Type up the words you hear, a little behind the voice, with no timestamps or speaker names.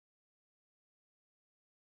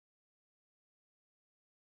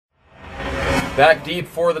Back deep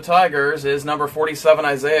for the Tigers is number 47,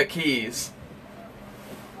 Isaiah Keys.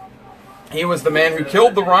 He was the man who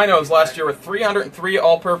killed the Rhinos last year with 303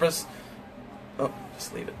 all-purpose... Oh,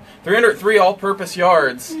 just leave it. 303 all-purpose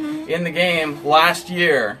yards in the game last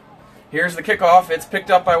year. Here's the kickoff. It's picked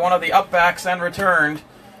up by one of the upbacks and returned.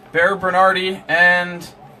 Bear Bernardi and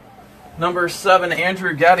number 7,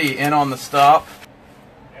 Andrew Getty, in on the stop.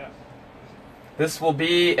 This will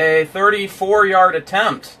be a 34-yard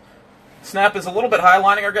attempt. Snap is a little bit high.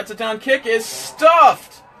 Leininger gets it down. Kick is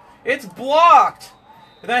stuffed. It's blocked.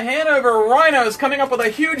 The Hanover Rhinos coming up with a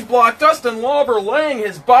huge block. Dustin Lauber laying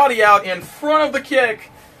his body out in front of the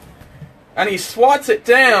kick. And he swats it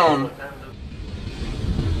down.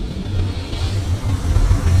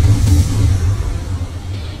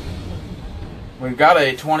 We've got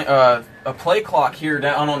a play clock here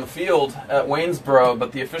down on the field at Waynesboro,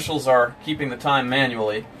 but the officials are keeping the time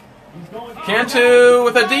manually. Cantu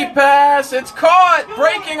with a deep pass. It's caught.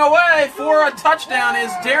 Breaking away for a touchdown is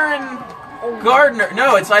Darren Gardner.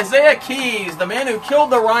 No, it's Isaiah Keys, the man who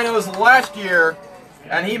killed the Rhinos last year,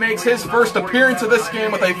 and he makes his first appearance of this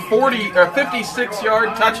game with a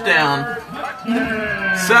 56-yard touchdown.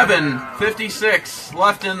 7:56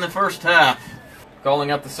 left in the first half.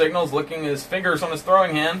 Calling up the signals, licking his fingers on his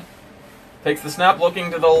throwing hand. Takes the snap,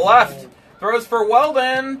 looking to the left. Throws for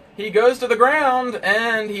Weldon. He goes to the ground,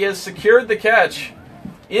 and he has secured the catch.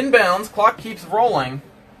 Inbounds, clock keeps rolling.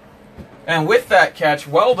 And with that catch,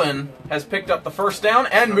 Weldon has picked up the first down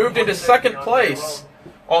and moved into second place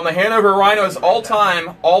on the Hanover Rhinos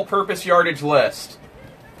all-time all-purpose yardage list.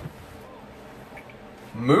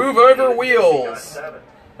 Move over wheels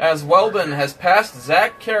as Weldon has passed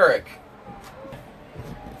Zach Carrick.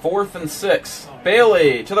 4th and 6.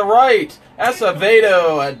 Bailey to the right.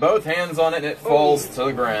 Acevedo had both hands on it, and it falls to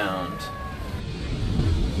the ground.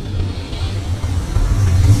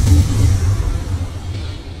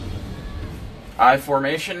 I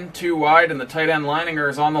formation, 2 wide, and the tight end Leininger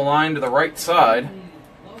is on the line to the right side.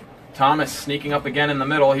 Thomas sneaking up again in the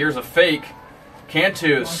middle. Here's a fake.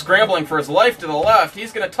 Cantu scrambling for his life to the left.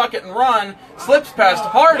 He's going to tuck it and run. Slips past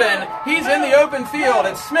Harden. He's in the open field.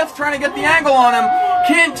 It's Smith trying to get the angle on him.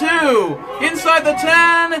 Cantu inside the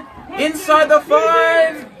 10, inside the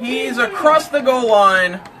 5. He's across the goal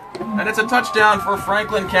line. And it's a touchdown for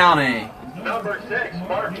Franklin County. Number 6,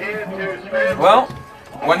 Mark Cantu Smith. Well,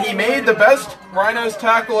 when he made the best Rhinos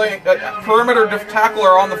tackling, perimeter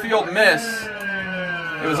tackler on the field miss,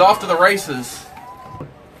 it was off to the races.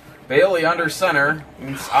 Bailey under center.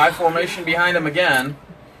 I formation behind him again.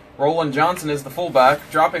 Roland Johnson is the fullback.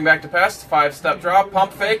 Dropping back to pass. 5-step drop.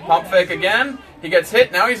 Pump fake again. He gets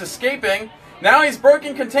hit. Now he's escaping. Now he's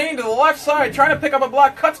broken contained to the left side. Trying to pick up a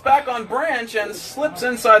block. Cuts back on Branch and slips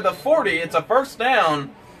inside the 40. It's a first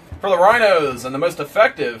down for the Rhinos. And the most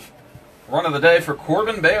effective run of the day for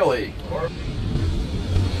Corbin Bailey.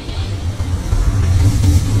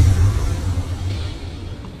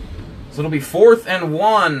 So it'll be 4th and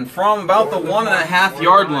 1 from about the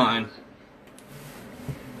 1.5-yard line.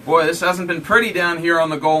 Boy, this hasn't been pretty down here on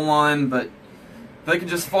the goal line, but if they could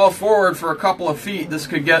just fall forward for a couple of feet, this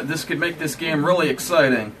could make this game really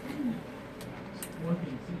exciting.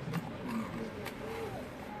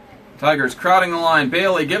 Tigers crowding the line.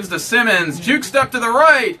 Bailey gives to Simmons. Juke step to the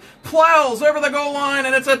right. Plows over the goal line,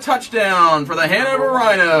 and it's a touchdown for the Hanover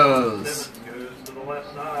Rhinos.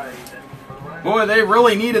 Boy, they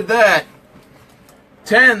really needed that.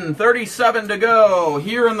 10:37 to go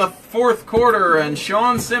here in the 4th quarter, and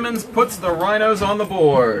Sean Simmons puts the Rhinos on the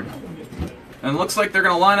board. And looks like they're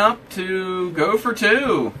going to line up to go for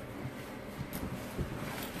 2.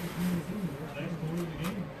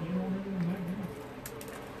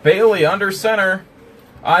 Bailey under center.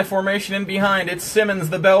 I formation in behind. It's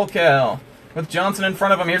Simmons, the bell cow, with Johnson in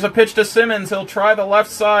front of him. Here's a pitch to Simmons. He'll try the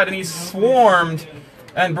left side, and he's swarmed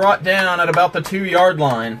and brought down at about the 2-yard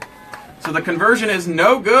line. So the conversion is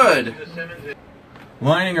no good.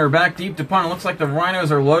 Leininger back deep to punt. It looks like the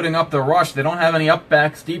Rhinos are loading up the rush. They don't have any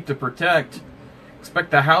upbacks deep to protect.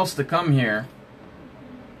 Expect the house to come here.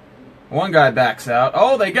 One guy backs out.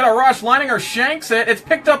 Oh, they get a rush. Leininger shanks it. It's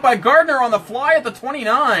picked up by Gardner on the fly at the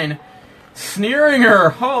 29.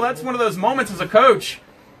 Sneeringer. Oh, that's one of those moments as a coach.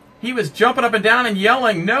 He was jumping up and down and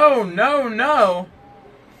yelling, "No, no, no."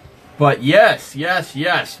 But yes, yes,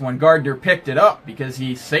 yes, when Gardner picked it up because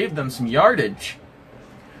he saved them some yardage.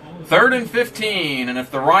 3rd and 15, and if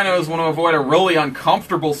the Rhinos want to avoid a really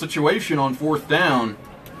uncomfortable situation on 4th down,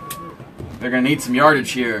 they're going to need some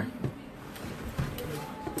yardage here.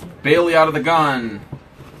 Bailey out of the gun.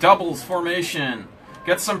 Doubles formation.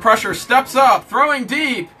 Gets some pressure, steps up, throwing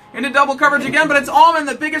deep into double coverage again, but it's Allman,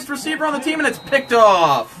 the biggest receiver on the team, and it's picked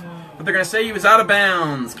off. but they're going to say he was out of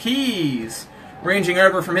bounds. Keys ranging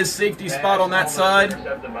over from his safety spot on that side,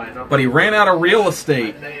 but he ran out of real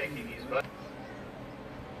estate.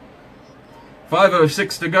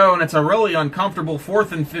 5:06 to go, and it's a really uncomfortable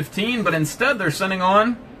 4th and 15, but instead they're sending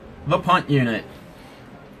on the punt unit.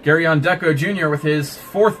 Gary Ondeco Jr. with his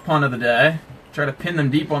 4th punt of the day. Try to pin them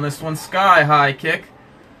deep on this one. Sky-high kick.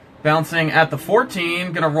 Bouncing at the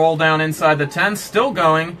 14. Going to roll down inside the 10. Still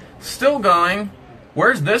going. Still going.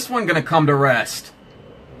 Where's this one going to come to rest?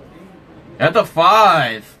 At the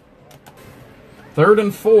 5. 3rd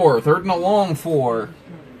and 4. 3rd and a long 4.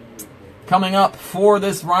 Coming up for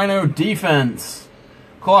this Rhino defense.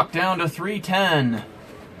 Clock down to 3:10.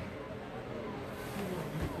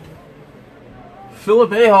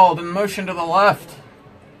 Philip Ahald in motion to the left.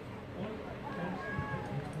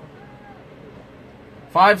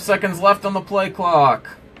 5 seconds left on the play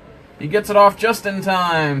clock. He gets it off just in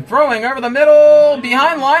time. Throwing over the middle,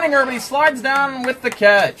 behind Leininger, but he slides down with the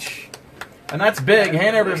catch. And that's big.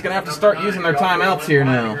 Hanover's going to have to start using their timeouts here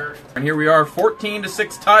now. And here we are,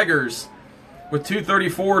 14-6 Tigers with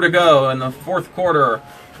 2:34 to go in the 4th quarter.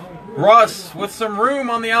 Russ with some room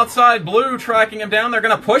on the outside. Blue tracking him down. They're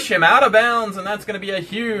going to push him out of bounds, and that's going to be a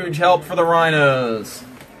huge help for the Rhinos.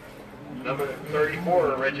 Number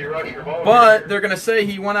 34, Reggie Rush, your ball. But they're going to say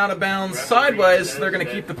he went out of bounds sideways, so they're going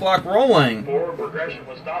to keep the clock rolling. Forward progression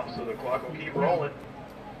was stopped, so the clock will keep rolling.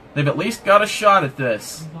 They've at least got a shot at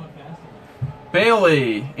this.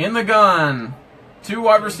 Bailey in the gun. 2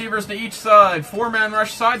 wide receivers to each side. 4-man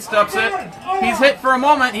rush sidesteps it. He's hit for a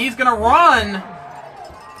moment. He's going to run.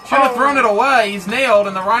 Should have thrown it away. He's nailed,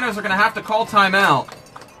 and the Rhinos are going to have to call timeout.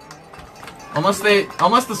 Unless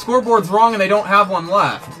the scoreboard's wrong and they don't have one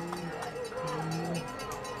left.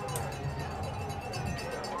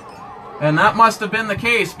 And that must have been the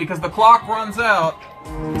case because the clock runs out.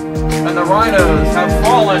 And the Rhinos have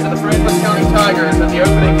fallen to the Franklin County Tigers at the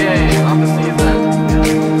opening game of the season.